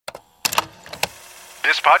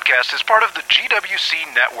This podcast is part of the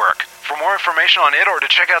GWC Network. For more information on it or to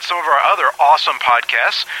check out some of our other awesome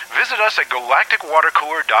podcasts, visit us at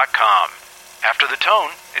galacticwatercooler.com. After the tone,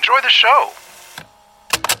 enjoy the show.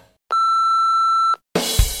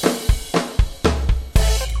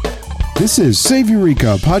 This is Save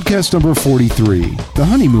Eureka, podcast number 43, The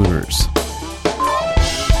Honeymooners.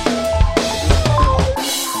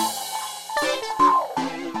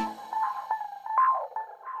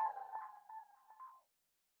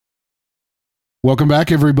 Welcome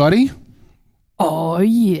back, everybody. Oh,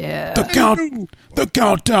 yeah. The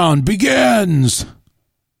countdown begins.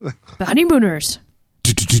 The Honeymooners.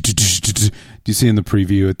 Do you see in the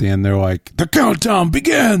preview at the end, they're like, the countdown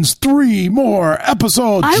begins, 3 more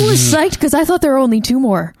episodes. I was psyched because I thought there were only 2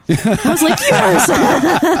 more. I was like, yes!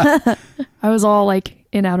 I was all like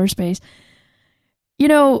in outer space. You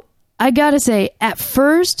know, I gotta say, at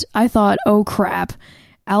first, I thought, oh crap,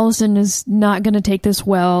 Allison is not going to take this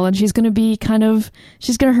well, and she's going to be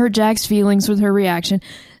she's going to hurt Jack's feelings with her reaction.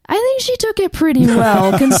 I think she took it pretty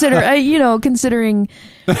well, considering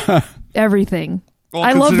everything. Well,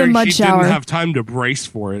 I love the mud shower. She didn't have time to brace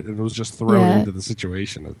for it and was just thrown into the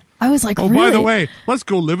situation. I was like, oh, really? By the way, let's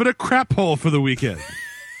go live in a crap hole for the weekend.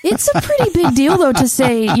 It's a pretty big deal, though, to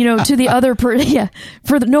say, to the other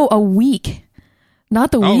a week.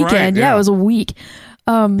 Not the weekend. Right, yeah, it was a week.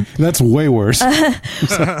 That's way worse.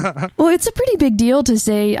 Well, it's a pretty big deal to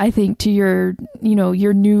say, I think, to your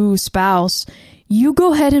new spouse, you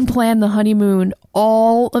go ahead and plan the honeymoon,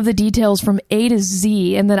 all of the details from A to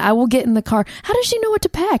Z, and then I will get in the car. How does she know what to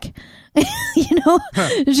pack?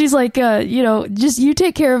 She's like, just you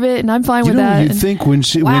take care of it, and I'm fine with that. You'd think when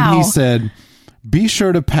he said, be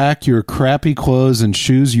sure to pack your crappy clothes and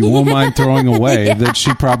shoes you won't mind throwing away, that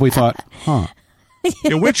she probably thought, huh.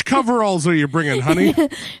 Yeah, which coveralls are you bringing, honey?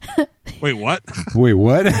 Wait, what? Wait,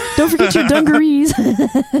 what? Don't forget your dungarees.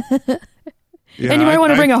 Yeah, and you might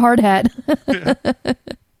want to bring a hard hat.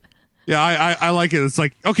 Yeah, I like it. It's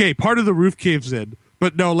like, okay, part of the roof caves in,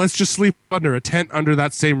 but no, let's just sleep under a tent under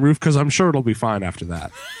that same roof because I'm sure it'll be fine after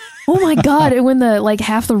that. Oh my God. And when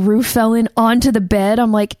half the roof fell in onto the bed,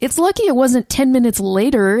 I'm like, it's lucky it wasn't 10 minutes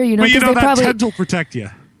later, But that tent will protect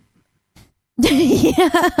you. Yeah.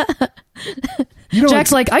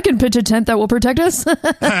 Jack's like, I can pitch a tent that will protect us.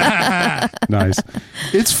 Nice.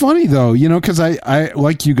 It's funny though, because I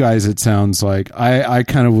like you guys, it sounds like I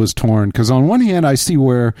kind of was torn because on one hand I see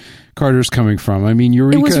where Carter's coming from. I mean,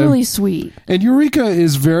 Eureka, it was really sweet, and Eureka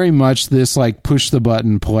is very much this like push the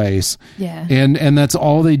button place. Yeah, and that's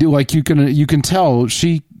all they do. Like you can tell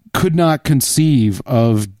she could not conceive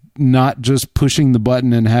of not just pushing the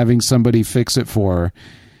button and having somebody fix it for her.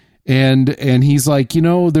 And he's like,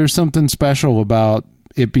 there's something special about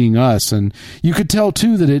it being us. And you could tell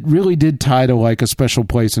too that it really did tie to like a special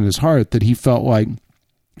place in his heart, that he felt like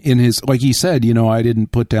in his, like he said, I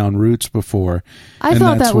didn't put down roots before. I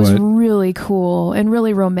thought that was really cool and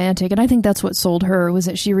really romantic. And I think that's what sold her, was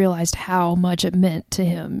that she realized how much it meant to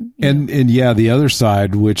him. And yeah, the other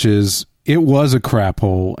side, which is, it was a crap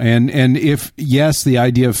hole. And if, yes, the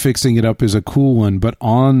idea of fixing it up is a cool one, but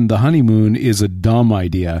on the honeymoon is a dumb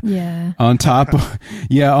idea. Yeah. On top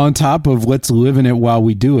of let's live in it while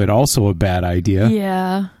we do it, also a bad idea.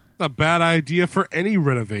 Yeah. A bad idea for any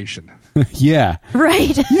renovation. Yeah.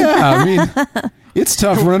 Right. Yeah. I mean, it's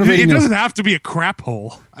tough renovating. It doesn't have to be a crap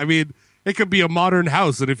hole. I mean, it could be a modern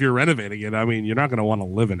house, and if you're renovating it, I mean, you're not going to want to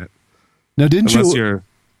live in it. Now, unless you're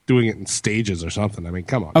doing it in stages or something. I mean,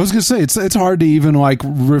 come on. I was going to say, it's hard to even like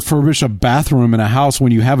refurbish a bathroom in a house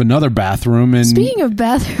when you have another bathroom. And speaking of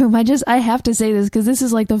bathroom, I have to say this because this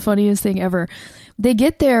is like the funniest thing ever. They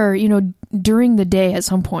get there, during the day at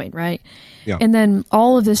some point, right? Yeah. And then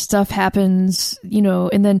all of this stuff happens,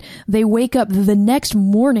 and then they wake up the next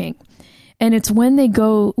morning. And it's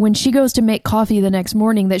when she goes to make coffee the next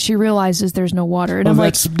morning that she realizes there's no water. And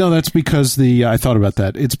that's because I thought about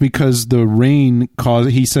that. It's because the rain caused,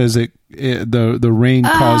 he says the rain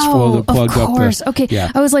caused flow that plugged up. Of course. Okay.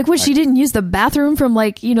 Yeah. I was like, she didn't use the bathroom from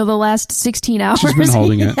the last 16 hours. She's been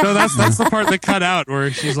holding it. No, that's the part they cut out where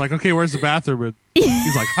she's like, okay, where's the bathroom? And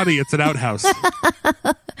he's like, honey, it's an outhouse.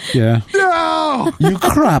 Yeah. No! You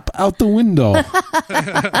crap out the window.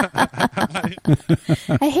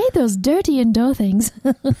 I hate those dirty indoor things.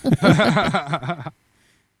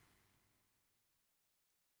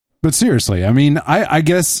 But seriously, I mean, I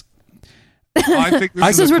guess... I think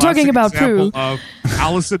this is we're talking about poo. Of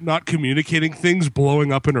Allison not communicating things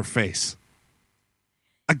blowing up in her face.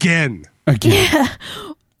 Again. Yeah.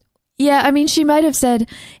 Yeah, I mean, she might have said,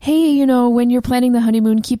 hey, when you're planning the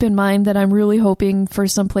honeymoon, keep in mind that I'm really hoping for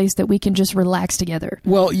some place that we can just relax together.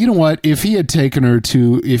 Well, you know what? If he had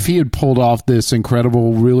pulled off this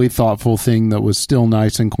incredible, really thoughtful thing that was still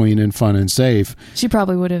nice and clean and fun and safe. She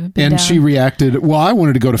probably would have been And down. she reacted, well, I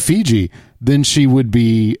wanted to go to Fiji. Then she would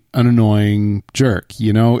be an annoying jerk,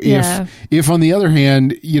 Yeah. If on the other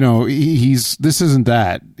hand, this isn't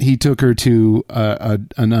that. He took her to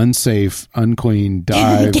an unsafe, unclean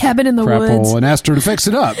dive cabin in the crap woods hole and asked her to fix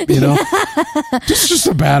it up, just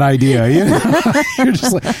a bad idea, You're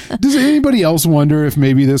just like, does anybody else wonder if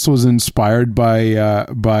maybe this was inspired by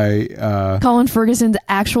Colin Ferguson's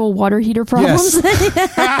actual water heater problems? Yes.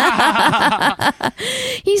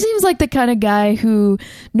 He seems like the kind of guy who,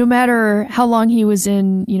 no matter how long he was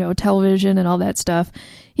in, television and all that stuff,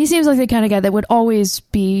 he seems like the kind of guy that would always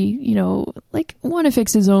be, want to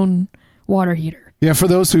fix his own water heater. Yeah, for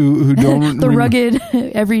those who don't The rugged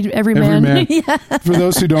every man. Yeah. For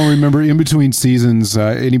those who don't remember, in between seasons,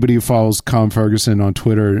 anybody who follows Colin Ferguson on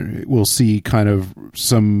Twitter will see kind of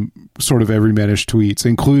some sort of everymanish tweets,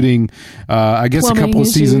 including, I guess, Plumbing a couple of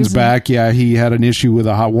seasons issues back. Yeah, he had an issue with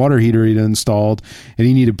a hot water heater he'd installed, and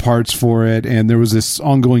he needed parts for it. And there was this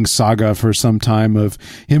ongoing saga for some time of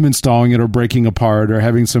him installing it or breaking apart or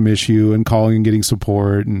having some issue and calling and getting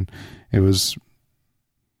support. And it was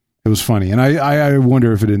funny. And I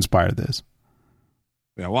wonder if it inspired this.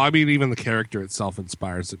 Yeah, well, I mean, even the character itself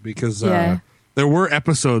inspires it because Yeah. there were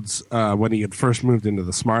episodes when he had first moved into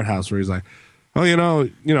the smart house where he's like, "Oh,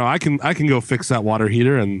 I can go fix that water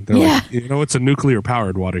heater," and they're like, "It's a nuclear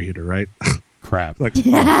powered water heater, right?" Crap. Like,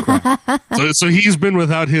 oh, crap. So he's been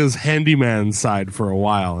without his handyman side for a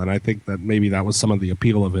while, and I think that maybe that was some of the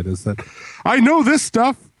appeal of it, is that I know this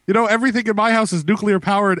stuff. Everything in my house is nuclear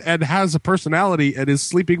powered and has a personality and is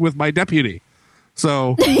sleeping with my deputy.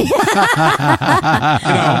 So,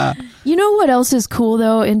 You know what else is cool,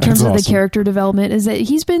 though, in terms That's of the awesome. character development, is that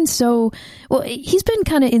he's been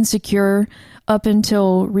kind of insecure up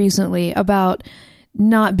until recently about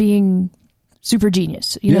not being super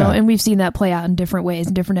genius, Yeah. and we've seen that play out in different ways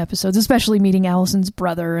in different episodes, especially meeting Allison's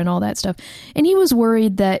brother and all that stuff. And he was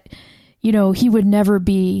worried that, he would never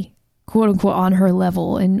be, quote unquote, on her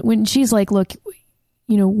level. And when she's like, look,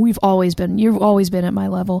 you've always been at my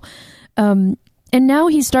level. And now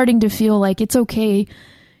he's starting to feel like it's okay,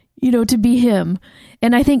 to be him.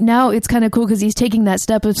 And I think now it's kind of cool because he's taking that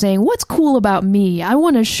step of saying, what's cool about me? I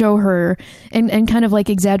want to show her and kind of like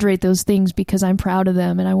exaggerate those things because I'm proud of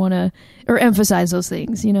them and I want to, or emphasize those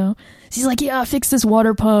things, So he's like, yeah, I'll fix this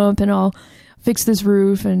water pump and I'll fix this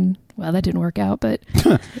roof. And well, that didn't work out, but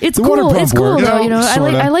it's The water cool. pump It's cool worked. though,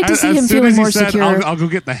 I like to see him as soon feeling as he more said, secure. I'll go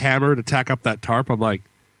get the hammer to tack up that tarp. I'm like,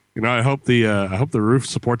 I hope the roof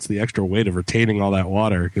supports the extra weight of retaining all that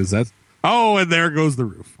water, because that's. Oh, and there goes the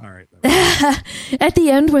roof. All right. At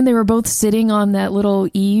the end, when they were both sitting on that little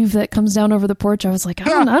eave that comes down over the porch, I was like, I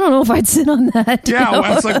don't know if I'd sit on that. Yeah,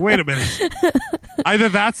 well, it's like, wait a minute. Either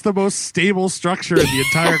that's the most stable structure in the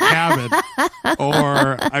entire cabin,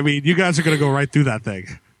 or, you guys are going to go right through that thing.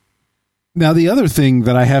 Now, the other thing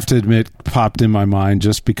that I have to admit popped in my mind,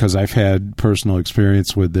 just because I've had personal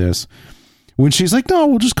experience with this, when she's like, no,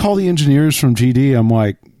 we'll just call the engineers from GD. I'm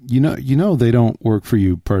like, they don't work for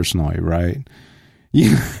you personally, right?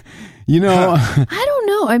 I don't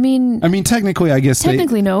know. I mean, technically, I guess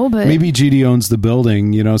no, but maybe GD owns the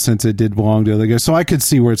building, since it did belong to other guys. So I could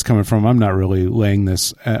see where it's coming from. I'm not really laying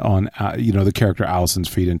this on, the character Allison's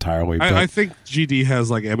feet entirely. But, I think GD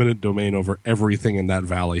has like eminent domain over everything in that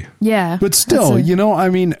valley. yeah. but still,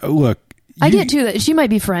 look. I get too that she might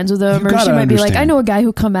be friends with him, You or she gotta might be like, understand. I know a guy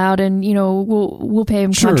who come out and we'll pay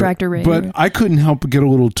him contractor rate. But I couldn't help but get a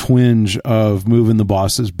little twinge of moving the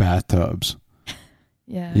boss's bathtubs.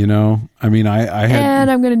 yeah. I had. And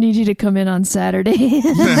I'm going to need you to come in on Saturday.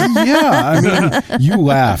 Yeah, you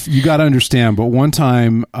laugh. You got to understand. But one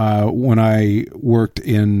time when I worked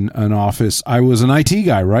in an office, I was an IT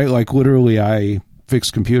guy, right? Like literally, I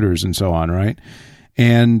fixed computers and so on, right?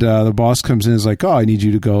 And the boss comes in and is like, oh, I need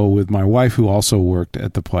you to go with my wife, who also worked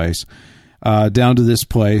at the place, down to this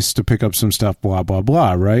place to pick up some stuff, blah, blah,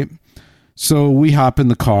 blah, right? So we hop in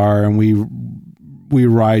the car and we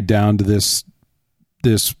ride down to this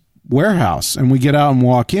warehouse, and we get out and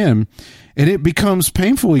walk in, and it becomes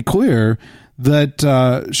painfully clear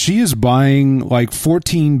that she is buying like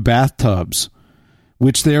 14 bathtubs,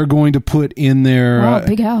 which they are going to put in their Wow,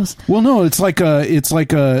 big house. Well, no, it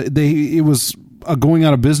was a going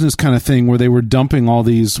out of business kind of thing where they were dumping all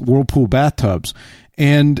these Whirlpool bathtubs,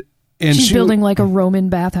 and and she's building like a Roman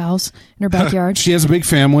bathhouse in her backyard. She has a big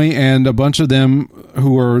family, and a bunch of them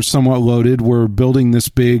who are somewhat loaded were building this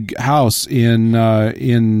big house in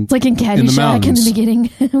it's like in Caddyshack in the beginning,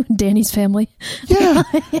 Danny's family. Yeah,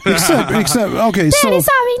 except okay. Danny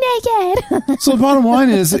saw me naked. So the bottom line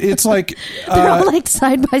is, it's like they're all like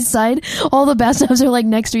side by side. All the bathtubs are like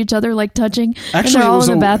next to each other, like touching. Actually, and they're all in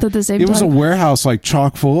the bath at the same time. It was a warehouse like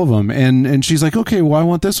chock full of them, and she's like, okay, well, I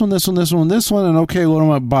want this one, this one, this one, this one, and okay, what do I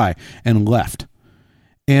want to buy? And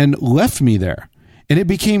left me there. And it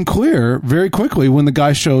became clear very quickly when the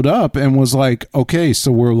guy showed up and was like, okay,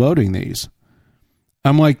 so we're loading these.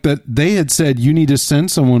 I'm like, that they had said you need to send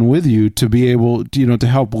someone with you to be able to, to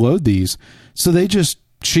help load these. So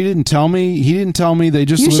she didn't tell me, he didn't tell me, they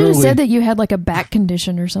just You should have said that you had like a back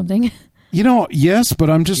condition or something. Yes, but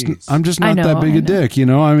I'm just not that big a dick,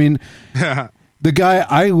 I mean, the guy,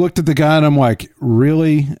 I looked at the guy and I'm like,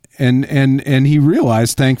 really? And he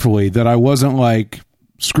realized, thankfully, that I wasn't like,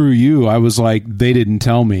 screw you. I was like, they didn't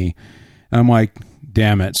tell me. And I'm like,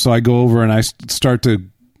 damn it. So I go over and I start to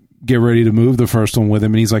get ready to move the first one with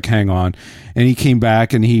him, and he's like, hang on. And he came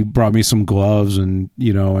back and he brought me some gloves and,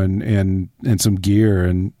 and some gear.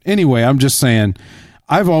 And anyway, I'm just saying,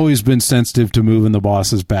 I've always been sensitive to moving the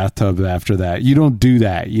boss's bathtub after that. You don't do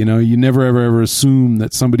that. You never, ever assume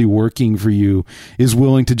that somebody working for you is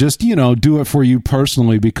willing to just, do it for you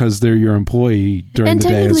personally because they're your employee during the day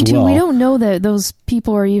as well. And technically, too, we don't know that those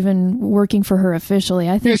people are even working for her officially.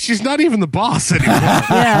 I think she's not even the boss anymore.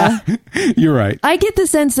 Yeah. You're right. I get the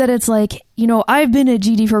sense that it's like, I've been at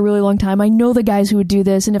GD for a really long time. I know the guys who would do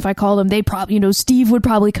this, and if I called them, they probably, Steve would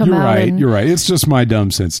probably come out. You're right. It's just my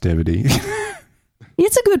dumb sensitivity.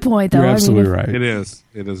 It's a good point, though. You're absolutely right. It is.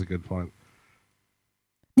 It is a good point.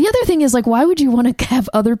 The other thing is, like, why would you want to have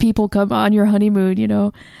other people come on your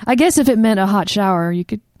honeymoon? I guess if it meant a hot shower, you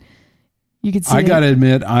could see. I gotta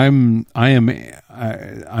admit, I'm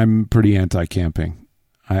pretty anti-camping.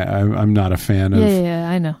 I'm not a fan of. Yeah,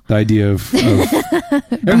 I know. The idea of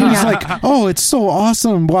everyone's like, oh, it's so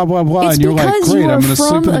awesome, blah blah blah, it's and you're like, great, I'm going to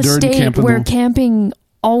sleep in the dirt and camp where camping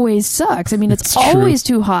always sucks. I mean, it's always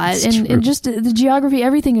too hot, and just the geography,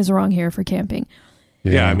 everything is wrong here for camping.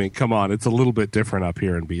 Yeah, I mean, come on, it's a little bit different up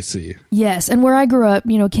here in BC. Yes, and where I grew up,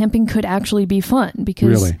 camping could actually be fun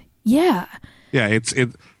because really, yeah, it's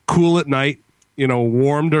cool at night,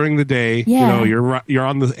 warm during the day. Yeah. You're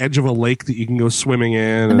on the edge of a lake that you can go swimming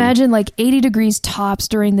in. Imagine like 80 degrees tops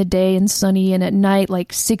during the day and sunny, and at night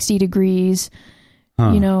like 60 degrees.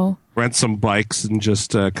 Rent some bikes and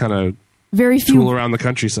just kind of. Very few tool around the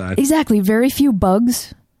countryside. Exactly. Very few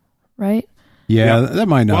bugs, right? Yeah, that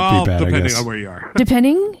might not be bad, depending on where you are.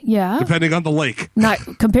 Depending on the lake. Not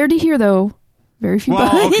compared to here, though. Very few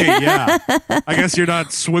bugs. Well, okay, yeah. I guess you're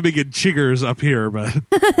not swimming in chiggers up here, but...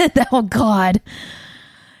 Oh, God.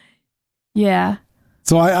 Yeah.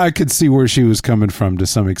 So I could see where she was coming from to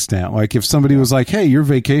some extent. Like, if somebody was like, hey, your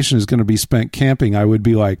vacation is going to be spent camping, I would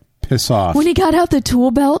be like, piss off. When he got out the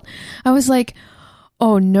tool belt, I was like...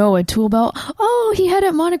 Oh no, a tool belt. Oh, he had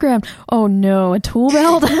it monogrammed. Oh no, a tool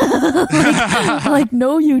belt. like,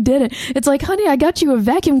 no, you didn't. It's like, honey, I got you a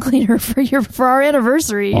vacuum cleaner for our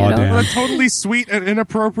anniversary. Damn. A totally sweet and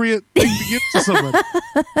inappropriate thing to give to someone.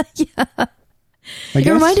 Yeah. It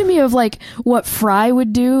reminded me of like what Fry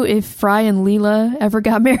would do if Fry and Leela ever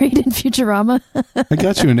got married in Futurama. I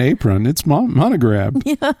got you an apron. It's monogrammed.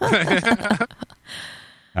 Yeah.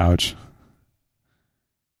 Ouch.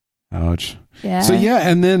 Yeah. So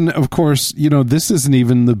and then of course, this isn't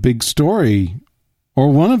even the big story,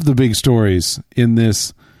 or one of the big stories in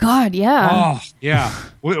this. God, yeah. Oh, yeah.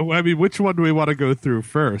 I mean, which one do we want to go through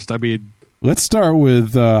first? I mean, let's start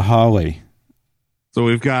with Holly. So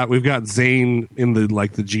we've got Zane in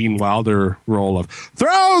the Gene Wilder role of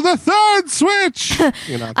throw the third switch.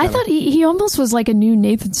 I thought he almost was like a new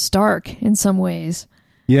Nathan Stark in some ways.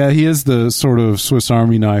 Yeah, he is the sort of Swiss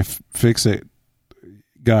Army knife fix-it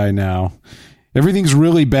guy now. Everything's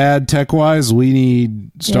really bad tech-wise. We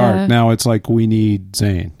need Stark. Yeah. Now it's like we need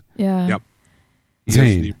Zane. Yeah. Yep.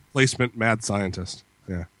 Zane. The replacement mad scientist.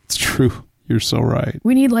 Yeah. It's true. You're so right.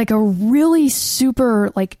 We need like a really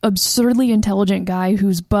super, like absurdly intelligent guy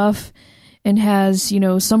who's buff and has,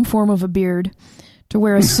 some form of a beard to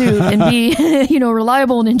wear a suit and be,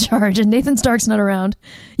 reliable and in charge. And Nathan Stark's not around.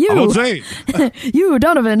 Zane. You,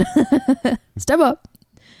 Donovan. Step up.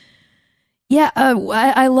 Yeah,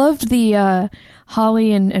 I loved the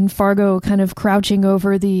Holly and Fargo kind of crouching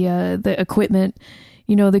over the equipment,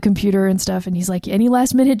 the computer and stuff. And he's like, any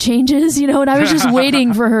last minute changes, and I was just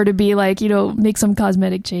waiting for her to be like, make some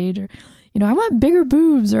cosmetic change or, I want bigger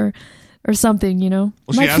boobs or something, Well,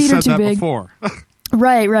 my she has feet are said too that big. before.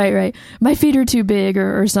 Right. My feet are too big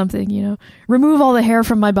or something, you know. Remove all the hair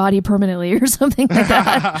from my body permanently or something like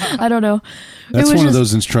that. I don't know. That's one of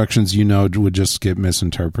those instructions, you know, would just get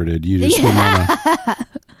misinterpreted. You just wouldn't want to...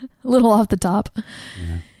 A little off the top.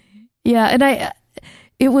 Yeah, and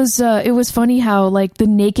it was funny how like the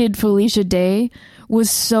naked Felicia Day was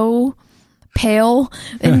so pale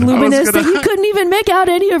and luminous that you couldn't even make out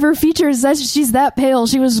any of her features. She's that pale.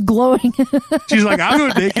 She was glowing. She's like, I'll go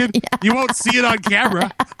naked. Yeah. You won't see it on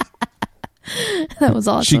camera. That was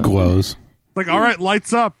awesome. She glows. Like, all right,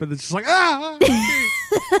 lights up. And it's just like,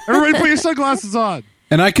 everybody put your sunglasses on.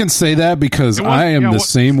 And I can say that because I am the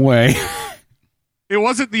same way. It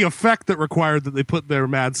wasn't the effect that required that they put their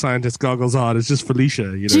mad scientist goggles on. It's just Felicia.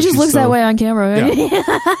 You know, she just looks that way on camera, right?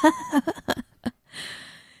 Yeah.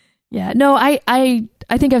 Yeah, no, I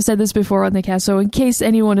think I've said this before on the cast, so in case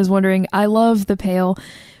anyone is wondering, I love the pale.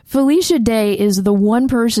 Felicia Day is the one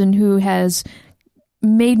person who has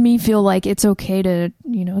made me feel like it's okay to,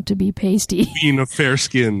 you know, to be pasty. Being a fair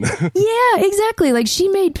skin. Yeah, exactly. Like, she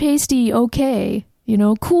made pasty okay, you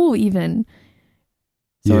know, cool even.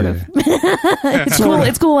 Sort of. It's cool.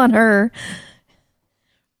 It's cool on her.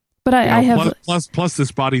 But I have... Plus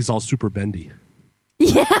this body's all super bendy.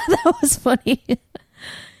 Yeah, that was funny.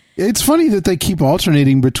 It's funny that they keep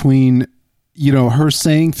alternating between, you know, her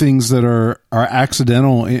saying things that are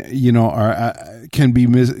accidental, you know, can be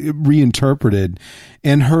reinterpreted,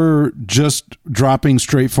 and her just dropping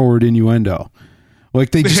straightforward innuendo.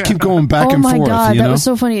 Like they just keep going back and forth. Oh my God, that was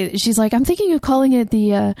so funny. She's like, I'm thinking of calling it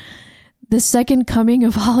the second coming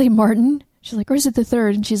of Holly Martin. She's like, or is it the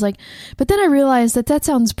third? And she's like, but then I realized that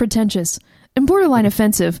sounds pretentious and borderline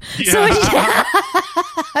offensive. Yeah. So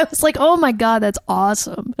I was like, oh my God, that's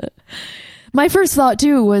awesome. My first thought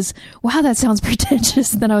too was, wow, that sounds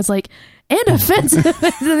pretentious. And then I was like, and offensive.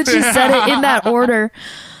 And then she said it in that order.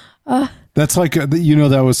 That's like, you know,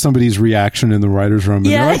 that was somebody's reaction in the writer's room. And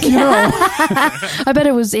yeah, like, you know. I bet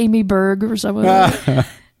it was Amy Berg or someone.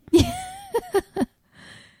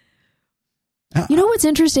 You know what's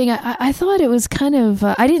interesting? I thought it was kind of...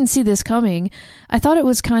 I didn't see this coming. I thought it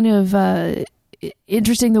was kind of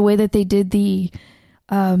interesting the way that they did the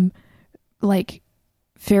like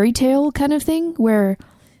fairy tale kind of thing where,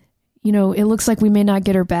 you know, it looks like we may not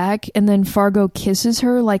get her back, and then Fargo kisses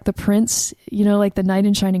her like the prince, you know, like the knight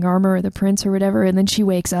in shining armor or the prince or whatever, and then she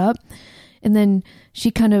wakes up, and then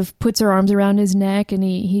she kind of puts her arms around his neck and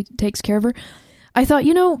he takes care of her. I thought,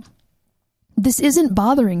 you know, this isn't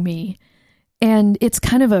bothering me. And it's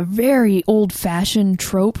kind of a very old-fashioned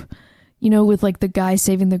trope, you know, with like the guy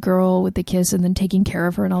saving the girl with the kiss and then taking care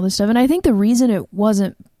of her and all this stuff. And I think the reason it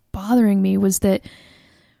wasn't bothering me was that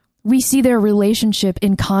we see their relationship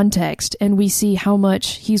in context, and we see how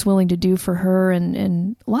much he's willing to do for her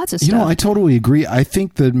and lots of stuff. You know, I totally agree. I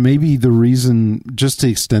think that maybe the reason, just to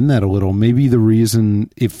extend that a little, maybe the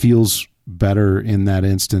reason it feels better in that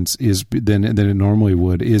instance is than it normally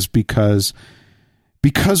would is because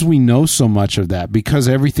we know so much of that, because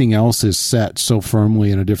everything else is set so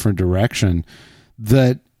firmly in a different direction,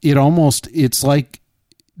 that it's like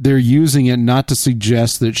they're using it not to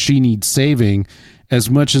suggest that she needs saving as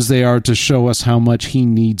much as they are to show us how much he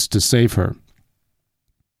needs to save her.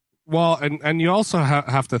 Well, and you also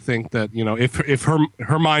have to think that, you know, if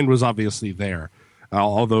her mind was obviously there,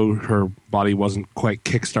 although her body wasn't quite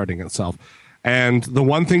kickstarting itself. And the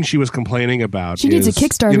one thing she was complaining about, she needs a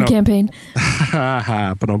Kickstarter campaign.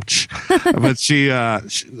 But she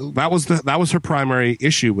that was her primary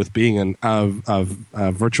issue with being a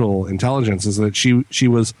virtual intelligence, is that she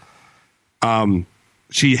was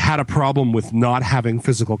she had a problem with not having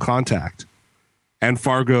physical contact, and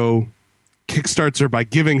Fargo kickstarts her by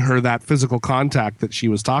giving her that physical contact that she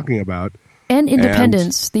was talking about, and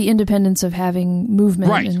independence, the independence of having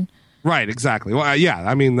movement. Right, right, exactly. Well, yeah,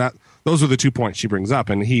 I mean that. Those are the 2 points she brings up,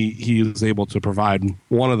 and he is able to provide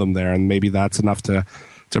one of them there, and maybe that's enough to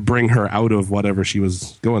bring her out of whatever she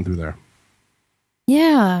was going through there.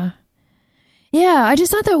 Yeah. Yeah, I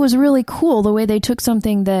just thought that was really cool, the way they took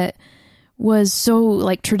something that was so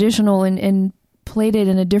like traditional and played it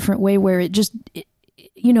in a different way where it just,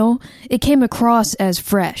 you know, it came across as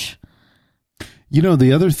fresh. You know,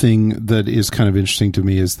 the other thing that is kind of interesting to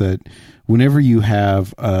me is that whenever you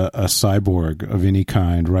have a cyborg of any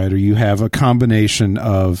kind, right, or you have a combination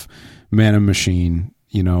of man and machine,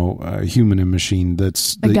 you know, human and machine,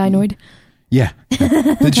 that's... A gynoid? Yeah.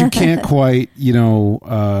 That you can't quite, you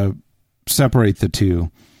know, separate the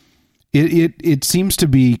two. It seems to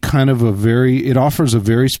be kind of it offers a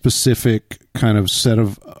very specific kind of set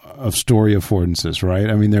of story affordances, right?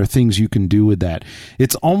 I mean, there are things you can do with that.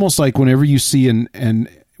 It's almost like whenever you see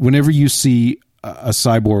whenever you see a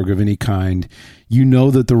cyborg of any kind, you know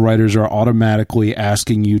that the writers are automatically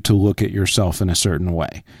asking you to look at yourself in a certain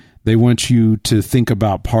way. They want you to think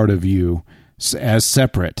about part of you as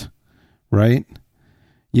separate, right?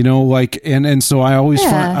 You know, like, and so I always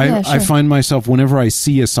I find myself, whenever I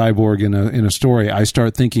see a cyborg in a story, I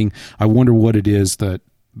start thinking, I wonder what it is that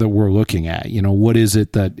we're looking at. You know, what is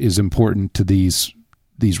it that is important to these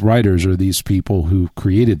writers or these people who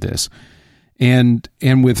created this? And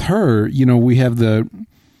with her, you know, we have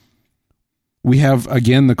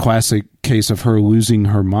again the classic case of her losing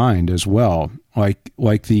her mind as well,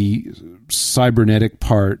 like the cybernetic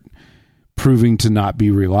part proving to not be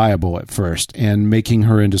reliable at first and making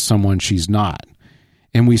her into someone she's not.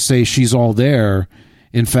 And we say she's all there.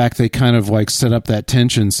 In fact, they kind of like set up that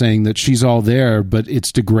tension saying that she's all there, but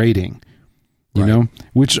it's degrading, you know,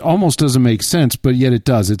 which almost doesn't make sense, but yet it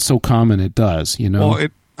does. It's so common. It does, you know? Well,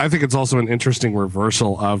 I think it's also an interesting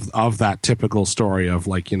reversal of that typical story of,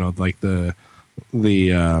 like, you know, like the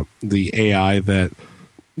AI that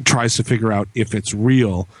tries to figure out if it's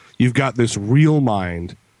real. You've got this real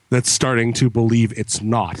mind that's starting to believe it's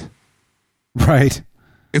not. Right.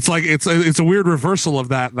 It's like it's a weird reversal of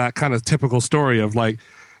that kind of typical story of, like,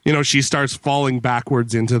 you know, she starts falling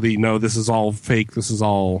backwards into the, no, this is all fake. This is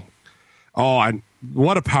all. And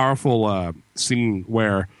what a powerful scene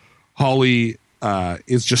where Holly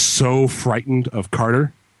is just so frightened of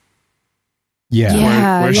Carter.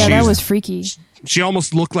 Yeah, where that was freaky. She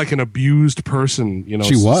almost looked like an abused person, you know.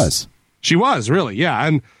 She was really,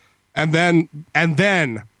 yeah. And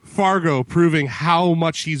then Fargo, proving how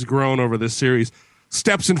much he's grown over this series,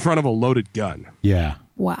 steps in front of a loaded gun. Yeah.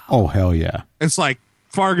 Wow. Oh, hell yeah. It's like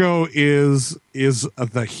Fargo is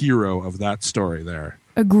the hero of that story there.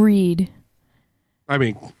 Agreed. I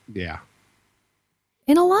mean, yeah.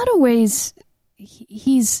 In a lot of ways,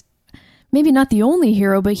 he's maybe not the only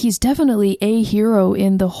hero, but he's definitely a hero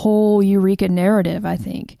in the whole Eureka narrative, I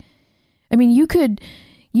think. I mean, you could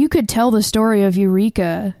tell the story of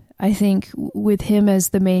Eureka, I think, with him as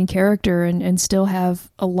the main character and still have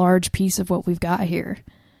a large piece of what we've got here.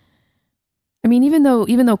 I mean, even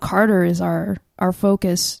though Carter is our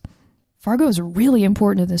focus, Fargo is really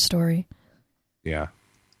important to this story. Yeah.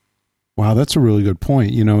 Wow, that's a really good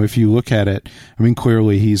point. You know, if you look at it, I mean,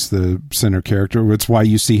 clearly he's the center character. It's why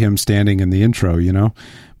you see him standing in the intro, you know?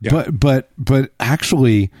 Yeah. But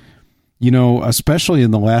actually, you know, especially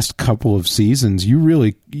in the last couple of seasons,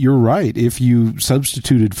 you're right. If you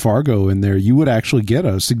substituted Fargo in there, you would actually get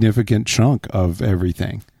a significant chunk of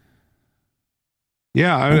everything.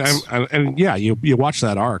 Yeah, and you watch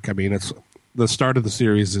that arc. I mean, it's the start of the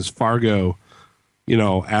series is Fargo, you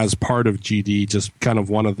know, as part of GD, just kind of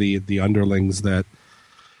one of the underlings that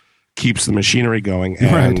keeps the machinery going,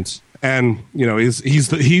 and you know,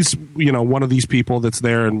 he's you know, one of these people that's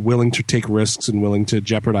there and willing to take risks and willing to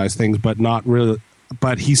jeopardize things, but not really.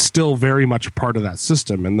 But he's still very much part of that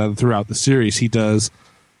system, and then throughout the series, he does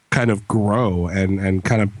kind of grow and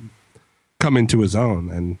kind of come into his own.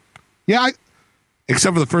 And yeah,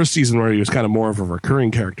 except for the first season where he was kind of more of a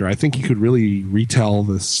recurring character, I think you could really retell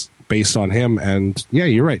this based on him, and yeah,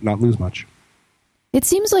 you're right, not lose much. It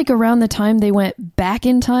seems like around the time they went back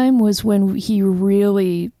in time was when he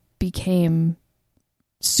really became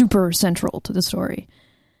super central to the story.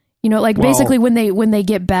 You know, like basically when they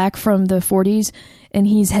get back from the 40s and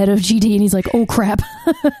he's head of GD and he's like, oh crap.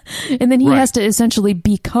 And then he has to essentially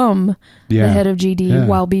become the head of GD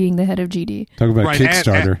while being the head of GD. Talk about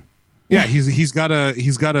Kickstarter. Yeah, he's got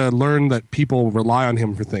to learn that people rely on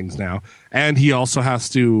him for things now, and he also has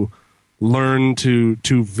to learn to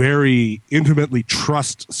very intimately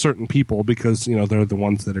trust certain people because, you know, they're the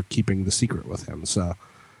ones that are keeping the secret with him. So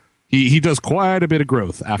he does quite a bit of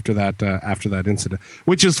growth after that incident,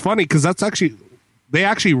 which is funny because they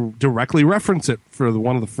actually directly reference it for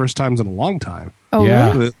one of the first times in a long time. Oh,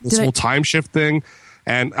 yeah. Really? This whole time shift thing.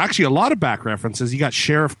 And actually, a lot of back references. You got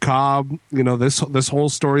Sheriff Cobb. You know, this whole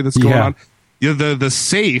story that's going on. You know, the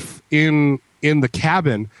safe in the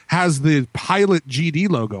cabin has the pilot GD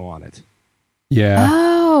logo on it. Yeah.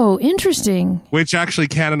 Oh, interesting. Which actually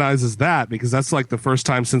canonizes that because that's like the first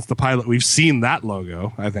time since the pilot we've seen that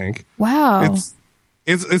logo. I think. Wow.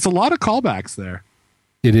 It's a lot of callbacks there.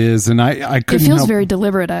 It is, and I couldn't. It feels help, very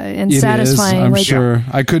deliberate and it satisfying. Is, I'm sure.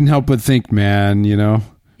 I couldn't help but think, man, you know.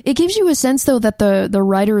 It gives you a sense, though, that the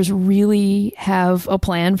writers really have a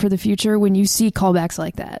plan for the future when you see callbacks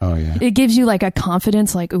like that. Oh, yeah. It gives you, like, a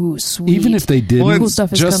confidence, like, ooh, sweet. Even if they didn't, cool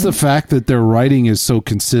stuff is just coming. the fact that their writing is so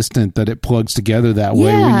consistent that it plugs together that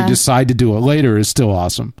way when you decide to do it later is still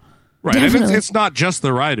awesome. Right. And it's not just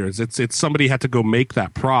the writers. It's somebody had to go make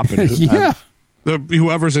that prop. And,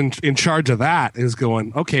 whoever's in charge of that is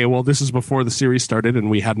going, okay, well, this is before the series started and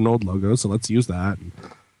we had an old logo, so let's use that.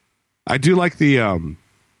 I do like the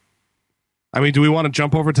do we want to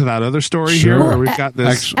jump over to that other story Sure. here where we've got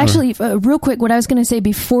this? Actually, real quick, what I was going to say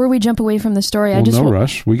before we jump away from the story, no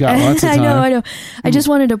rush. We got lots of time. I know. I just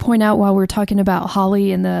wanted to point out while we're talking about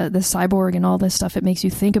Holly and the cyborg and all this stuff, it makes you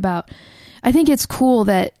think about. I think it's cool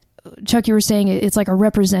that Chuck, you were saying it's like a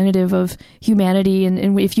representative of humanity,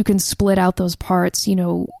 and if you can split out those parts,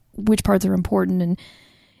 which parts are important, and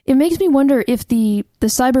it makes me wonder if the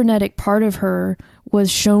cybernetic part of her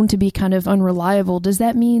was shown to be kind of unreliable. Does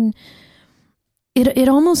that mean? It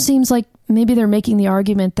almost seems like maybe they're making the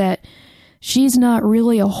argument that she's not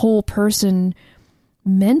really a whole person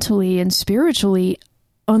mentally and spiritually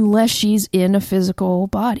unless she's in a physical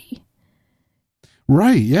body.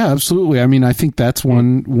 Right. Yeah, absolutely. I think that's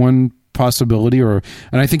one possibility, and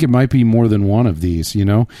I think it might be more than one of these,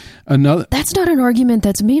 Another. That's not an argument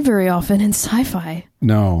that's made very often in sci-fi.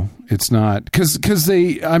 No, it's not. Because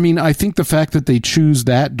I think the fact that they choose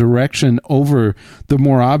that direction over the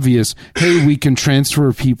more obvious, hey, we can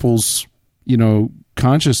transfer people's,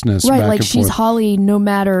 consciousness right, back like and she's forth. Holly no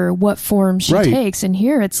matter what form she Right. takes, and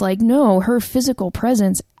here it's like, no, her physical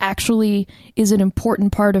presence actually is an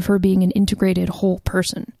important part of her being an integrated whole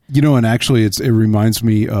person. And actually it reminds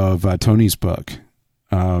me of Tony's book.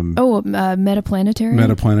 Metaplanetary?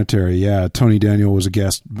 Metaplanetary, yeah. Tony Daniel was a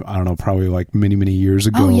guest, I don't know, probably like many, many years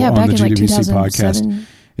ago back on the in like GWC 2007. podcast.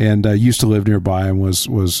 And used to live nearby and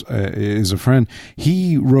is a friend.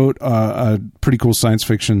 He wrote a pretty cool science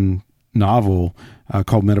fiction novel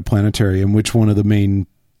called Metaplanetary, in which one of the main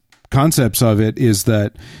concepts of it is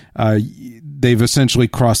that they've essentially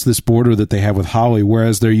crossed this border that they have with Holly,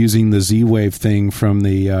 whereas they're using the Z-wave thing from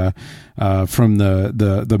the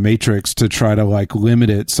Matrix to try to like limit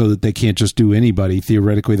it so that they can't just do anybody.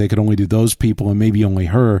 Theoretically, they could only do those people and maybe only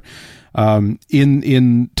her.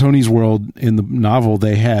 In Tony's world, in the novel,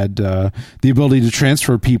 they had the ability to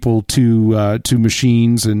transfer people to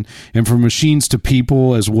machines and from machines to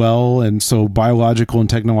people as well, and so biological and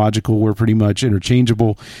technological were pretty much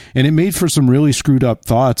interchangeable, and it made for some really screwed up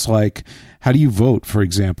thoughts like, how do you vote, for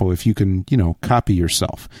example, if you can copy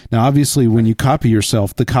yourself? Now, obviously, when you copy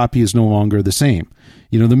yourself, the copy is no longer the same.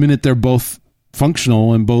 The minute they're both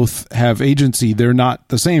functional and both have agency, they're not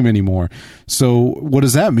the same anymore. So what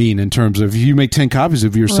does that mean in terms of if you make 10 copies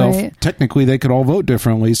of yourself, right. Technically they could all vote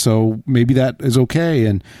differently, so maybe that is okay.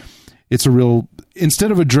 And it's a real,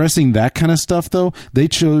 instead of addressing that kind of stuff though, they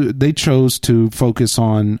chose to focus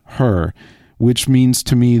on her, which means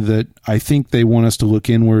to me that I think they want us to look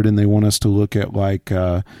inward, and they want us to look at like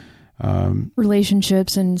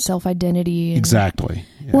relationships and self-identity. Exactly.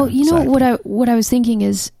 Yeah, well, exactly. what I was thinking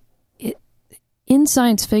is, in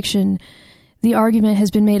science fiction, the argument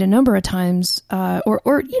has been made a number of times, or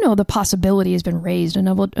the possibility has been raised a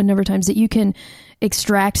number of times that you can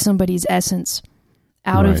extract somebody's essence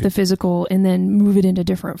out of Right. the physical and then move it into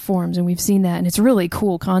different forms, and we've seen that, and it's a really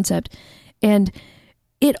cool concept. And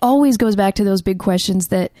it always goes back to those big questions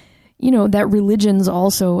that that religions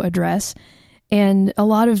also address, and a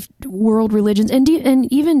lot of world religions and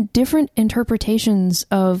even different interpretations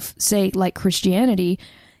of, say, like Christianity,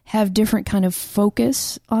 have different kind of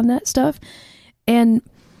focus on that stuff. And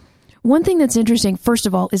one thing that's interesting, first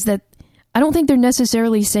of all, is that I don't think they're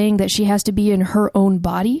necessarily saying that she has to be in her own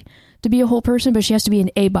body to be a whole person, but she has to be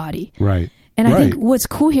in a body. Right. And I think what's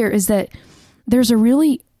cool here is that there's a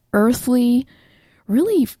really earthly,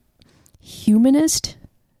 really humanist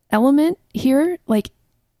element here. Like,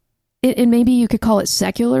 and maybe you could call it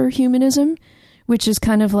secular humanism, which is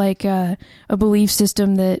kind of like a belief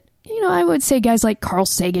system that, I would say guys like Carl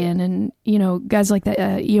Sagan and, guys like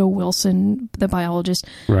that, E.O. Wilson, the biologist.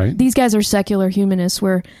 Right. These guys are secular humanists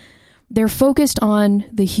where they're focused on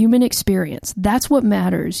the human experience. That's what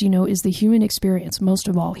matters, is the human experience most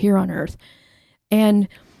of all here on Earth. And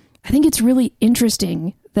I think it's really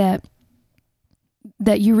interesting that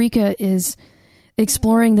Eureka is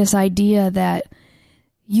exploring this idea that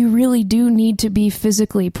you really do need to be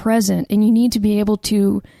physically present, and you need to be able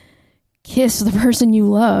to kiss the person you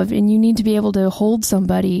love, and you need to be able to hold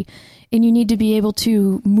somebody, and you need to be able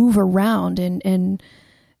to move around and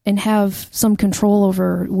have some control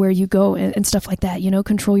over where you go and stuff like that,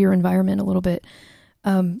 control your environment a little bit,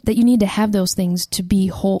 that you need to have those things to be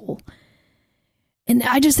whole. And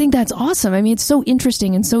I just think that's awesome. I mean, it's so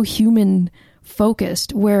interesting and so human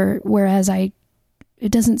focused, whereas it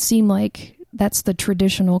doesn't seem like that's the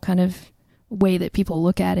traditional kind of way that people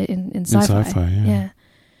look at it in sci-fi. Yeah.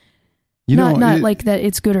 Not like that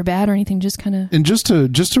it's good or bad or anything, just kind of. And just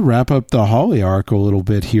to wrap up the Holly arc a little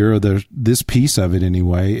bit here, this piece of it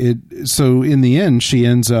anyway. So in the end, she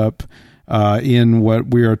ends up in what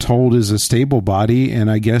we are told is a stable body, and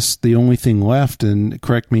I guess the only thing left, and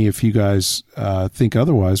correct me if you guys think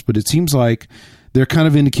otherwise, but it seems like they're kind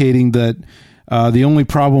of indicating that the only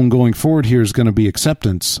problem going forward here is going to be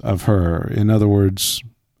acceptance of her. In other words,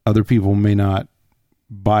 other people may not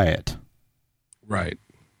buy it. Right.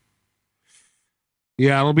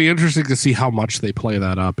 Yeah, it'll be interesting to see how much they play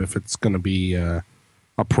that up, if it's going to be a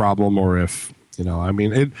problem, or if, I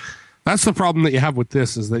mean, that's the problem that you have with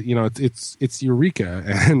this, is that, it's Eureka,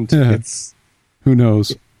 and it's... Who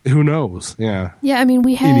knows? Who knows? Yeah. Yeah, I mean,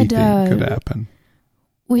 we had... Anything could happen.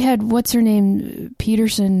 We had, what's her name,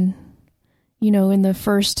 Peterson, in the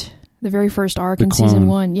very first arc in season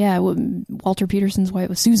 1. Yeah, Walter Peterson's wife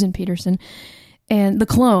was Susan Peterson. And the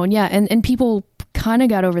clone, yeah, and people kind of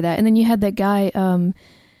got over that. And then you had that guy,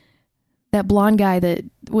 that blonde guy that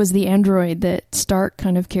was the android that Stark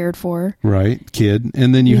kind of cared for. Right, Kid.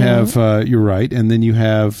 And then you have, you're right, and then you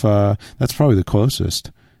have, that's probably the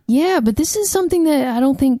closest. Yeah, but this is something that I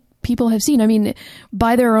don't think people have seen. I mean,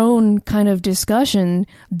 by their own kind of discussion,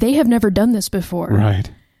 they have never done this before.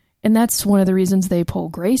 Right. And that's one of the reasons they pull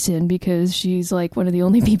Grace in, because she's like one of the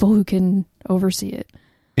only people who can oversee it.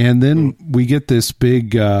 And then we get this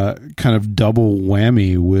big kind of double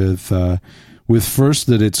whammy with first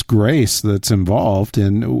that it's Grace that's involved,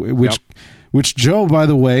 and which Joe, by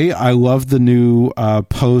the way, I love the new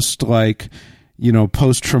post-traumatic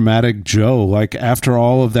Joe. Like, after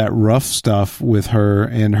all of that rough stuff with her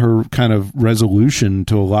and her kind of resolution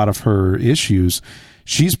to a lot of her issues,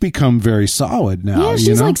 she's become very solid now. Yeah,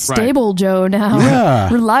 she's like stable Joe now. Yeah.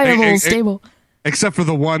 Reliable, stable. Except for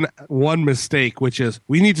the one mistake, which is,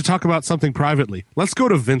 we need to talk about something privately. Let's go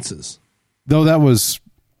to Vince's. Though that was,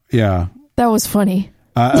 yeah. That was funny.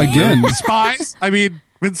 Again. Spies? I mean,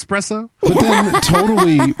 Vincepresso? But then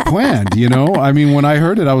totally planned, I mean, when I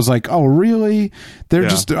heard it, I was like, oh, really? They're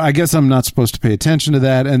just, I guess I'm not supposed to pay attention to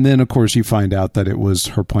that. And then, of course, you find out that it was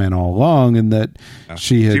her plan all along, and that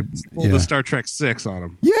she had... She pulled the Star Trek 6 on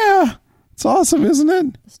him. Yeah. It's awesome, isn't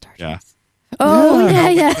it? Star Trek. Yeah. Oh,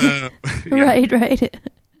 yeah. Right.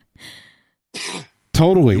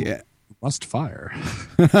 Totally. You must fire.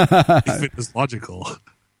 If it is logical.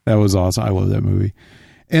 That was awesome. I love that movie.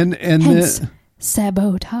 And hence,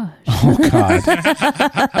 sabotage. Oh, God.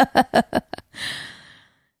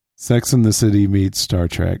 Sex and the City meets Star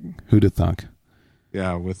Trek. Who'd have thunk?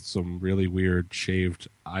 Yeah, with some really weird shaved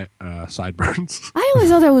sideburns. I always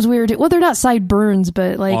thought that was weird. Well, they're not sideburns,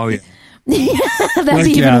 but like... Oh, yeah. That's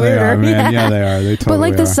even weirder. They are, man. Yeah, they are. They totally But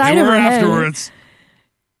like the side of her head. Afterwards.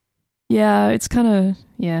 Yeah, it's kind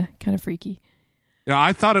of freaky. Yeah,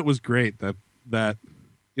 I thought it was great that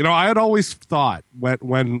I had always thought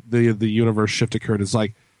when the universe shift occurred, it's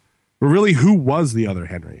like, really, who was the other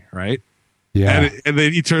Henry, right? Yeah, and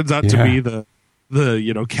then he turns out to be the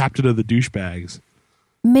captain of the douchebags.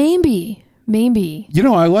 Maybe.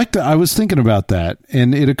 I was thinking about that,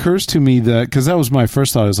 and it occurs to me that, because that was my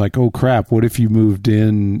first thought, I was like, oh crap, what if you moved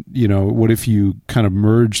in, what if you kind of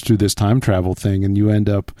merged through this time travel thing and you end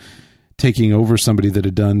up taking over somebody that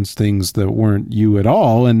had done things that weren't you at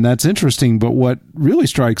all? And that's interesting, but what really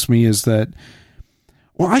strikes me is that,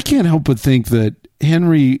 well, I can't help but think that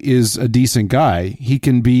Henry is a decent guy. He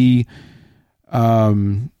can be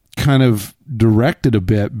kind of directed a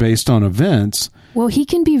bit based on events. Well, he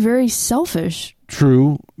can be very selfish.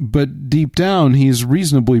 True, but deep down, he's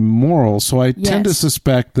reasonably moral. So I tend to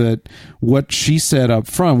suspect that what she said up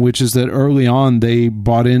front, which is that early on they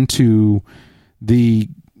bought into the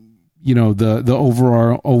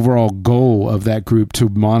overall goal of that group to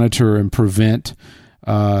monitor and prevent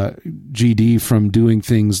GD from doing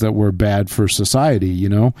things that were bad for society,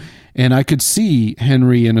 And I could see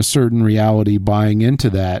Henry in a certain reality buying into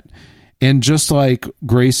that. And just like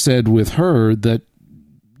Grace said with her, that,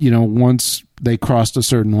 once they crossed a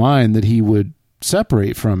certain line, that he would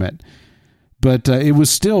separate from it. But it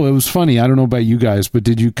was funny. I don't know about you guys, but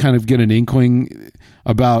did you kind of get an inkling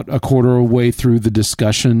about a quarter of the way through the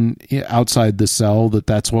discussion outside the cell that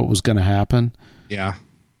that's what was going to happen? Yeah.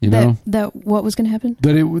 That what was going to happen?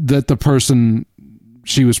 That the person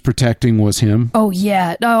she was protecting was him. Oh,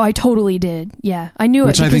 yeah. No, I totally did. Yeah. I knew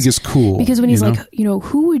Which it. Which I think is cool. Because when he's like,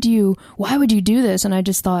 why would you do this? And I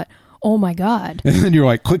just thought, oh my God. And then you're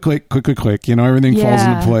like, click, click, click, click, click. Everything falls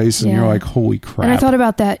into place and you're like, holy crap. And I thought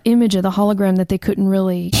about that image of the hologram that they couldn't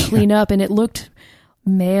really clean up, and it looked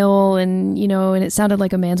male and, and it sounded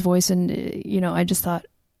like a man's voice. And, I just thought,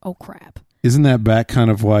 oh crap. Isn't that back kind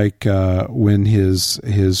of like when his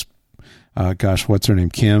what's her name?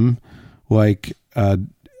 Kim like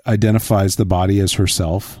identifies the body as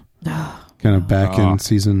herself, kind of back in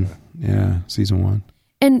season 1.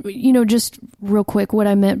 And, just real quick, what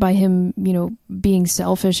I meant by him, being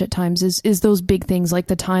selfish at times is those big things like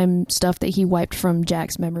the time stuff that he wiped from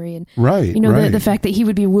Jack's memory. And, right. The fact that he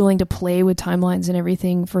would be willing to play with timelines and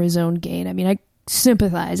everything for his own gain. I mean, I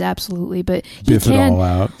sympathize, absolutely. But he biff it all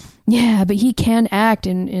out. Yeah, but he can act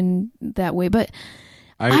in that way. But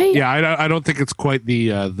I don't think it's quite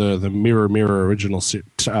the Mirror original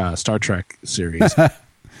Star Trek series.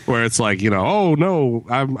 Where it's like, oh no,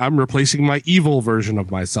 I'm replacing my evil version of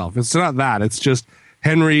myself. It's not that. It's just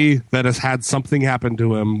Henry that has had something happen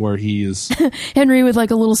to him where he is Henry with like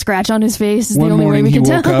a little scratch on his face. Is One the only morning way we he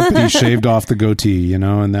can woke tell. up and he shaved off the goatee,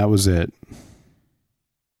 and that was it.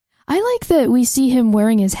 I like that we see him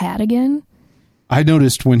wearing his hat again. I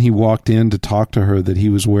noticed when he walked in to talk to her that he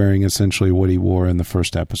was wearing essentially what he wore in the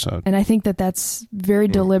first episode. And I think that that's very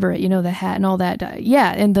deliberate, the hat and all that.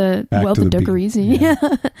 Yeah, and the Wealth of Dokurizi.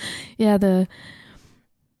 Yeah,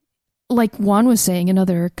 like Juan was saying,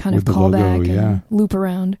 another kind of callback and loop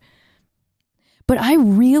around. But I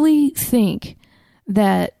really think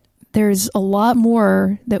that there's a lot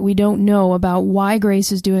more that we don't know about why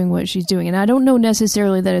Grace is doing what she's doing. And I don't know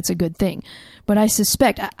necessarily that it's a good thing. But I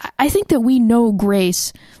suspect, I think that we know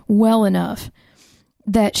Grace well enough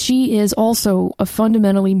that she is also a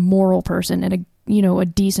fundamentally moral person and a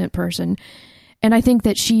decent person. And I think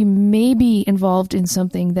that she may be involved in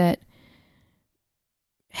something that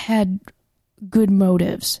had good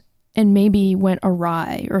motives and maybe went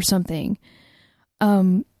awry or something.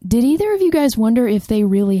 Did either of you guys wonder if they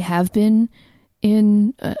really have been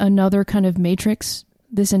in another kind of Matrix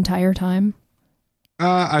this entire time?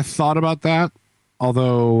 I thought about that,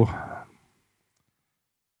 although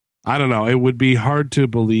I don't know. It would be hard to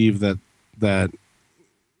believe that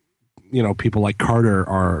people like Carter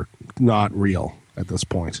are not real at this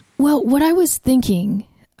point. Well, what I was thinking,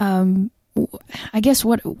 I guess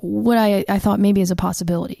what I thought maybe is a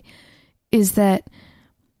possibility is that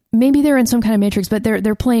maybe they're in some kind of Matrix, but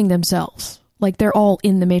they're playing themselves. Like they're all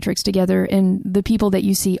in the Matrix together, and the people that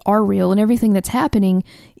you see are real, and everything that's happening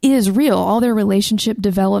is real. All their relationship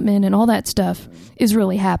development and all that stuff is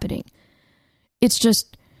really happening. It's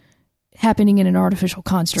just happening in an artificial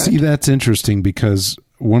construct. See, that's interesting because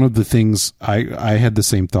one of the things I had the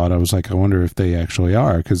same thought. I was like, I wonder if they actually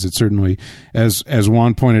are, because it certainly, as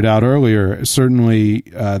Juan pointed out earlier, certainly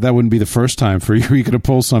that wouldn't be the first time for Eureka to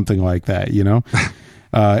pull something like that.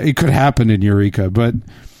 It could happen in Eureka, but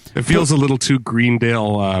it feels a little too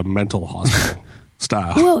Greendale mental hospital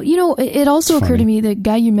style. Well, it also occurred to me, the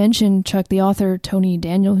guy you mentioned, Chuck, the author, Tony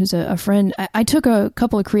Daniel, who's a friend, I took a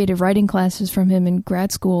couple of creative writing classes from him in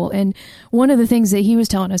grad school. And one of the things that he was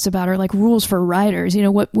telling us about are like rules for writers,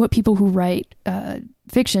 what people who write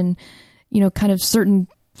fiction, kind of certain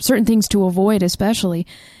things to avoid, especially.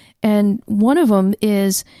 And one of them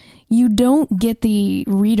is you don't get the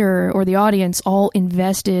reader or the audience all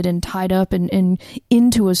invested and tied up and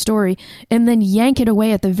into a story and then yank it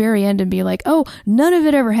away at the very end and be like, oh, none of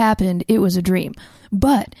it ever happened. It was a dream.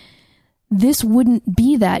 But this wouldn't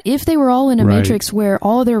be that. If they were all in a Matrix where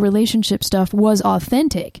all their relationship stuff was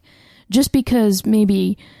authentic, just because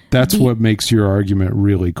maybe... That's what makes your argument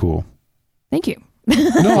really cool. Thank you. No,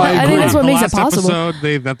 I agree. I think that's what makes it possible. The last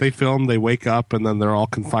episode that they filmed, they wake up and then they're all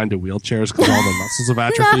confined to wheelchairs because all their muscles have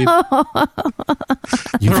atrophied.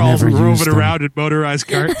 You've they're all never roving used them. around in motorized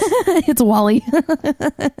carts. It's Wally.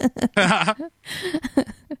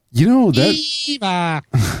 That...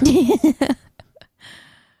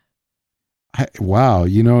 Wow,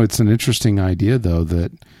 it's an interesting idea, though,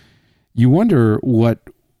 that you wonder what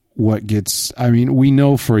gets... I mean, we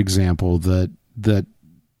know, for example, that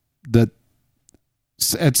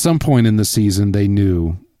at some point in the season, they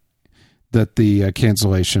knew that the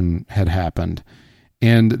cancellation had happened,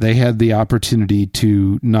 and they had the opportunity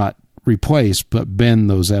to not replace, but bend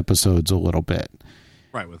those episodes a little bit.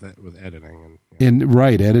 Right, with editing.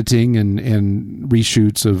 Editing and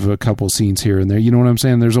reshoots of a couple scenes here and there. You know what I'm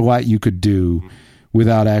saying? There's a lot you could do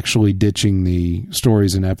without actually ditching the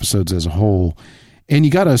stories and episodes as a whole. And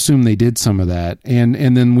you got to assume they did some of that. And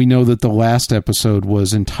then we know that the last episode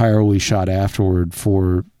was entirely shot afterward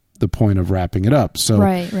for the point of wrapping it up. So,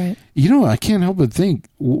 right. I can't help but think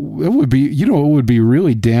it would be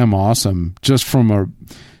really damn awesome just from a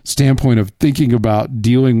standpoint of thinking about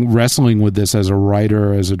wrestling with this as a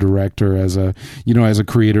writer, as a director, as a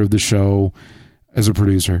creator of the show, as a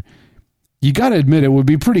producer. You got to admit, it would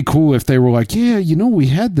be pretty cool if they were like, yeah, we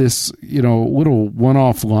had this, little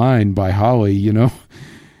one-off line by Holly,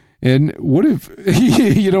 And what if,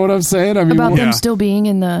 you know what I'm saying? I mean, About them Yeah. still being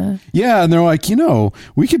in the... yeah, and they're like,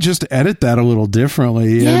 we could just edit that a little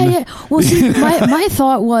differently. Yeah, and, yeah. Well, see, my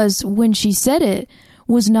thought was when she said it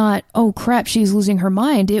was not, oh crap, she's losing her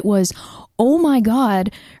mind. It was, oh my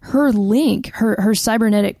God, her link, her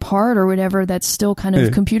cybernetic part or whatever that's still kind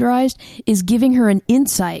of computerized is giving her an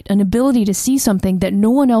insight, an ability to see something that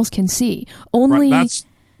no one else can see. Only... Right,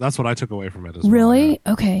 that's what I took away from it as well. Really?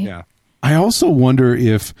 Okay. Yeah. I also wonder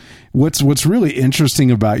if what's really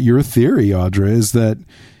interesting about your theory, Audra, is that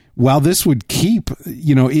while this would keep,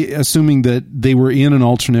 assuming that they were in an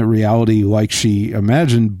alternate reality like she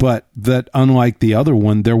imagined, but that unlike the other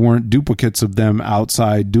one, there weren't duplicates of them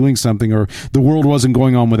outside doing something, or the world wasn't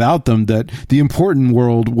going on without them, that the important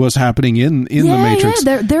world was happening in the Matrix.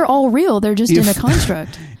 Yeah, they're all real. They're just in a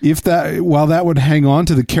construct. While that would hang on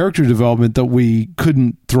to the character development that we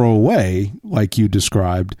couldn't throw away, like you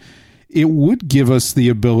described, it would give them the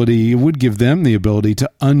ability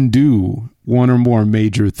to undo one or more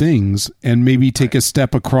major things and maybe take a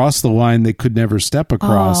step across the line they could never step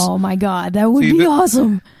across. Oh my God, that would be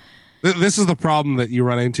awesome. This is the problem that you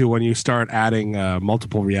run into when you start adding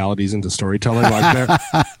multiple realities into storytelling. Like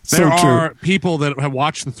there are people that have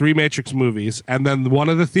watched the 3 Matrix movies, and then one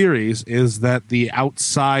of the theories is that the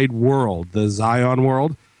outside world, the Zion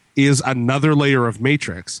world, is another layer of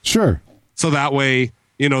Matrix. Sure. So that way,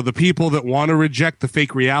 the people that want to reject the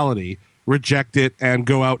fake reality reject it and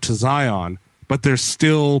go out to Zion, but they're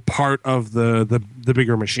still part of the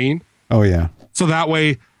bigger machine. Oh, yeah. So that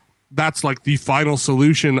way, that's like the final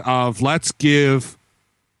solution of let's give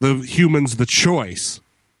the humans the choice,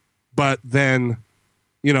 but then,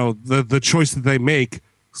 the choice that they make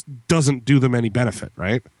doesn't do them any benefit,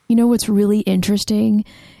 right? What's really interesting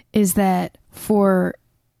is that for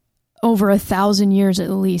over 1,000 years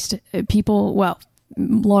at least, people, well,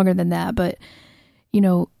 longer than that, but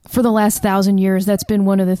for the last 1,000 years, that's been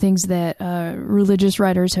one of the things that religious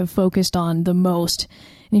writers have focused on the most.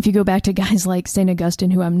 And if you go back to guys like St. Augustine,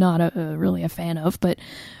 who I'm not really a fan of, but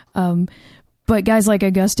guys like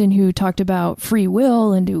Augustine who talked about free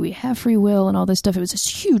will and do we have free will and all this stuff, it was this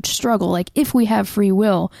huge struggle. Like, if we have free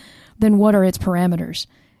will, then what are its parameters?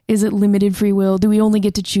 Is it limited free will? Do we only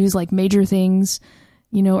get to choose like major things,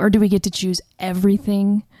 or do we get to choose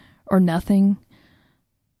everything or nothing?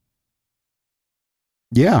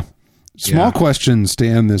 Yeah. Small questions to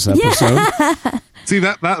end this episode. Yeah. See,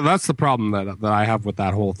 that's the problem that I have with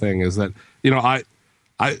that whole thing is that,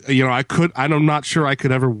 I'm not sure I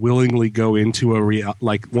could ever willingly go into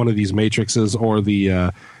like one of these matrices or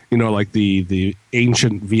the, like the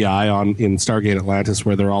ancient VI in Stargate Atlantis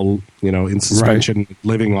where they're all, in suspension,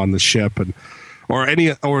 living on the ship or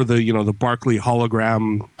the Barclay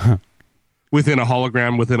hologram within a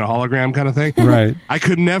hologram kind of thing. Right.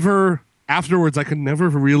 Afterwards, I could never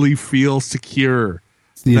really feel secure.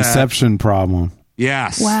 It's the Inception problem.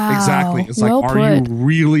 Yes, wow. Exactly. It's well like, put. are you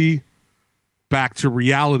really back to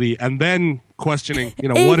reality? And then questioning,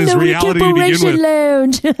 what is reality to begin with?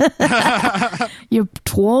 Lounge. You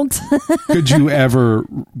twonked. Could you ever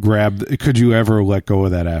let go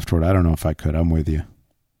of that afterward? I don't know if I could. I'm with you.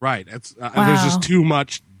 Right. It's there's just too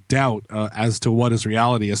much doubt as to what is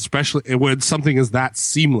reality, especially when something is that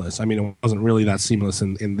seamless. I mean, it wasn't really that seamless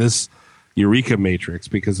in this Eureka Matrix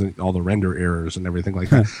because of all the render errors and everything like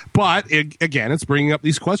that. But again, it's bringing up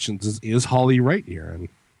these questions: Is Holly right here? And if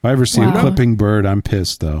I ever see a clipping bird, I'm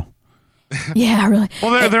pissed though. Yeah, really.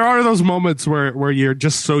 Well, there are those moments where you're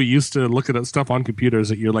just so used to looking at stuff on computers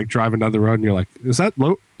that you're like driving down the road and you're like, is that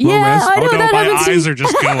low res? I know, that my happens eyes are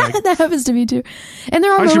just going. That happens to me too. And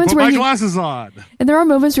there are I should moments put where my glasses on. And there are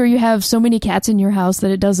moments where you have so many cats in your house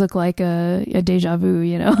that it does look like a deja vu,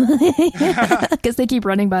 because they keep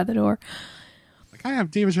running by the door. Like, I have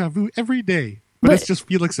deja vu every day, but it's just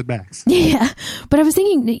Felix and Max. Yeah, but I was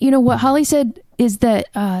thinking, what Holly said is that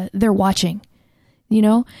they're watching.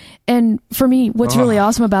 And for me, what's really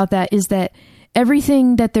awesome about that is that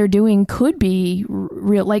everything that they're doing could be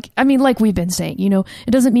real. Like we've been saying,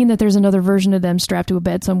 it doesn't mean that there's another version of them strapped to a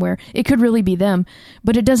bed somewhere. It could really be them,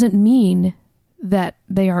 but it doesn't mean that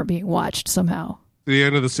they aren't being watched somehow. At the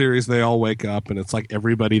end of the series, they all wake up and it's like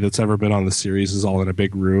everybody that's ever been on the series is all in a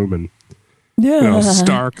big room and,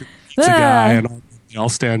 Stark, it's a guy and they all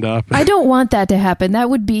stand up. I don't want that to happen. That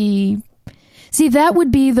would be... See, that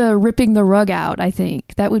would be the ripping the rug out, I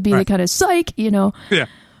think. That would be the kind of psych, Yeah.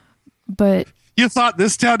 But... You thought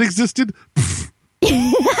this town existed?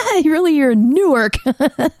 Really, you're in Newark.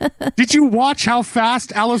 Did you watch how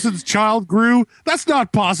fast Allison's child grew? That's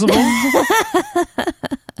not possible.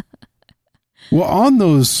 Well, on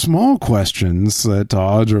those small questions that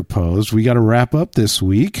Audra posed, we got to wrap up this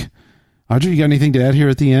week. Audrey, you got anything to add here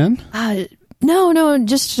at the end? No,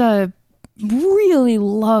 just really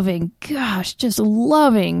loving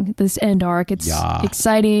this end arc. It's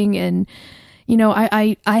exciting, and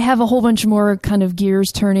I have a whole bunch more kind of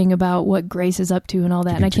gears turning about what Grace is up to and all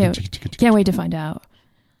that, and I can't wait to find out.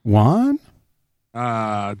 Juan?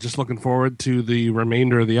 Just looking forward to the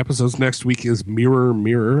remainder of the episodes. Next week is Mirror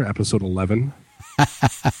Mirror, episode 11.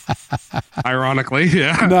 Ironically,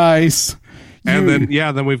 yeah. Nice. And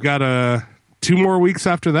then we've got 2 more weeks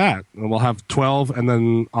after that. And we'll have 12, and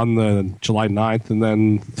then on the July 9th, and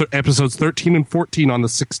then episodes 13 and 14 on the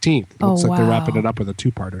 16th. Looks like they're wrapping it up with a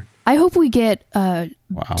 2-parter. I hope we get 2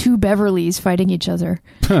 Beverlys fighting each other.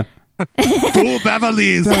 2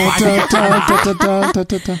 Beverlys!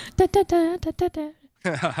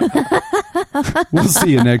 We'll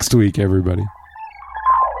see you next week, everybody.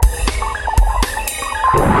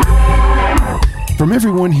 From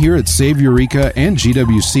everyone here at Save Eureka and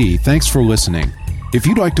GWC, thanks for listening. If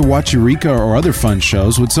you'd like to watch Eureka or other fun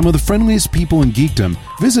shows with some of the friendliest people in geekdom,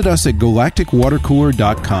 visit us at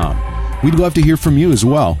galacticwatercooler.com. We'd love to hear from you as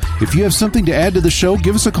well. If you have something to add to the show,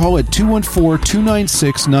 give us a call at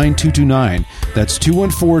 214-296-9229. That's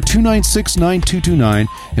 214-296-9229,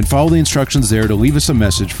 and follow the instructions there to leave us a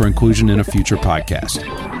message for inclusion in a future podcast.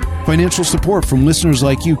 Financial support from listeners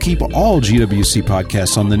like you keep all GWC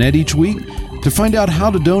podcasts on the net each week. To find out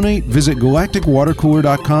how to donate, visit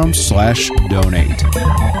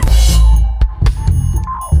galacticwatercooler.com/donate.